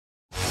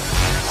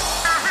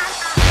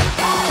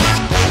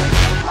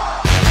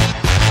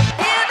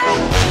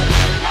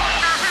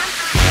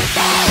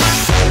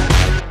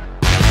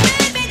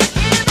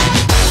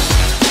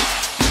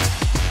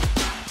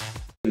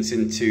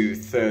into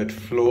third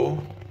floor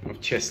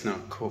of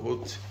Chestnut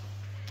Court.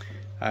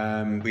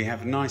 We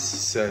have a nice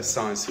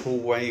sized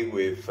hallway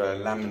with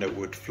laminate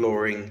wood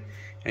flooring,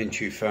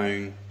 entry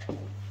phone,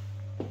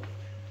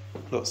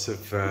 lots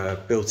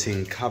of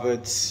built-in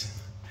cupboards.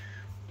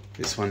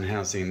 This one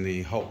housing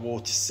the hot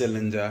water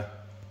cylinder,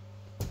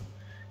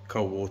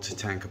 cold water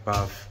tank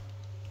above,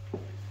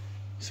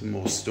 some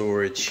more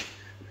storage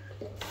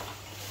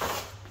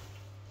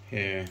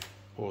here,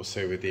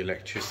 also with the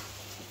electricity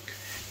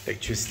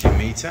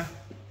meter.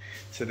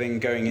 So then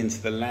going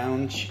into the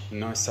lounge,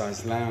 nice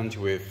sized lounge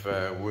with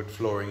wood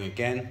flooring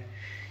again.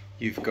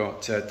 You've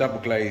got double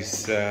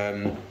glazed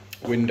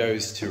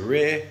windows to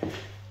rear,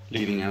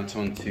 leading out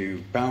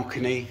onto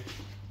balcony.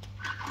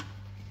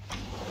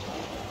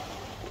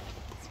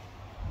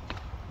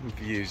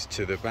 Views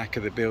to the back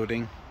of the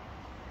building.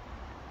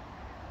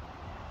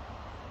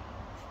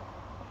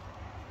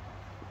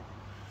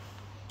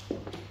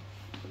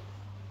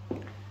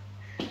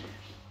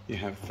 You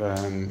have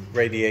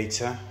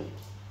radiator.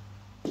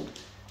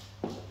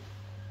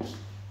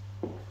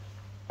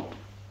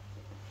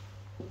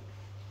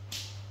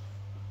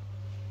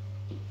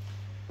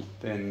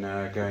 Then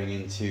going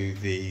into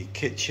the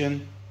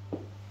kitchen.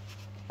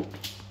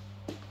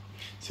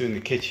 So in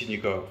the kitchen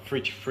you've got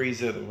fridge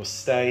freezer that will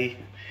stay.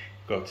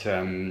 Got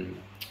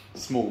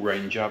small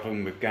range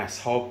oven with gas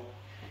hob,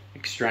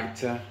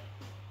 extractor,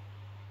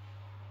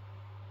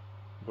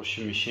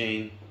 washing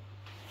machine,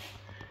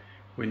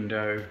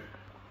 window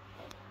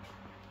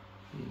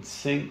and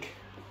sink,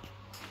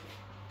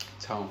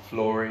 tile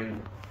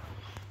flooring,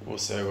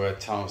 also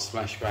tile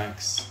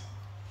splashbacks.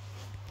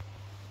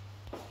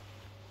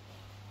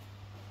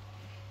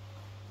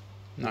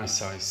 Nice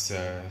size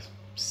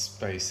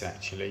space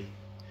actually. You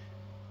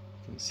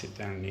can sit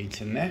down and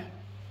eat in there.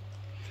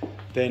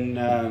 Then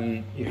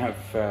you have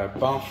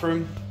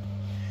bathroom.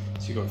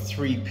 So you've got a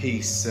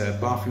three-piece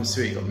bathroom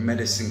suite. You've got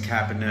medicine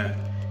cabinet,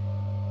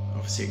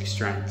 obviously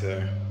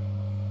extractor,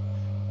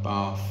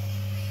 bath,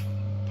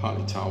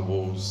 partly tile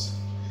walls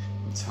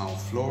and tile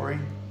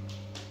flooring.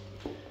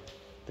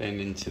 Then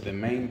into the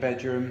main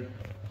bedroom.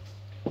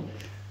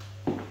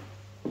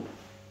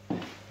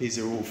 These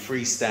are all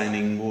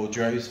freestanding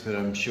wardrobes, but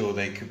I'm sure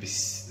they could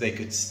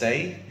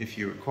stay if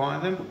you require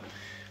them.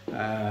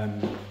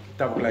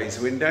 Double glazed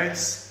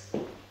windows.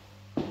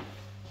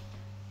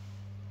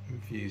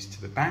 Views to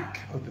the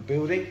back of the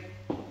building.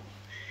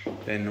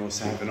 Then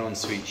also have an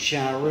ensuite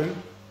shower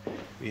room.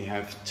 We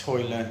have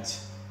toilet,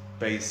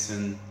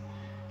 basin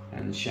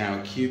and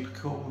shower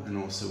cubicle, and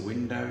also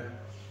window.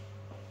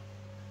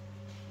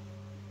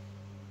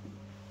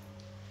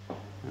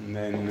 And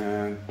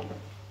then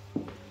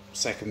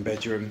second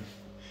bedroom,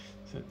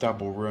 so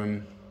double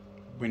room,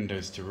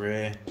 windows to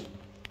rear.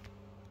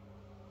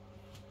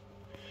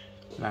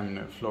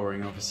 Laminate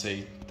flooring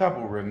obviously.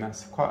 Double room,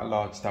 that's quite a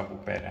large double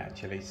bed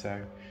actually, so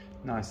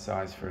nice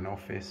size for an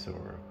office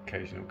or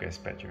occasional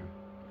guest bedroom.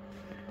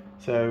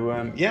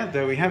 So yeah,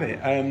 there we have it.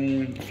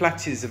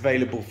 Flat is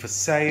available for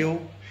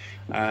sale.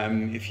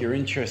 If you're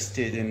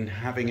interested in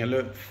having a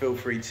look, feel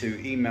free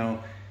to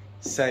email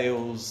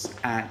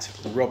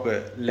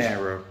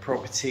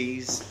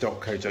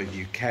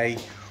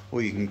sales@robertlehrerproperties.co.uk,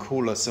 or you can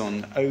call us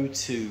on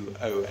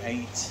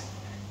 0208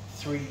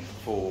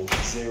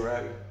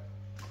 340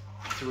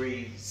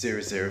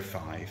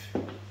 3005.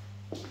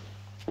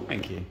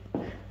 Thank you.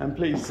 And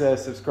please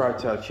subscribe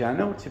to our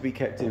channel to be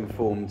kept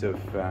informed of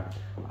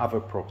other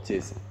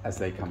properties as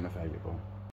they come available.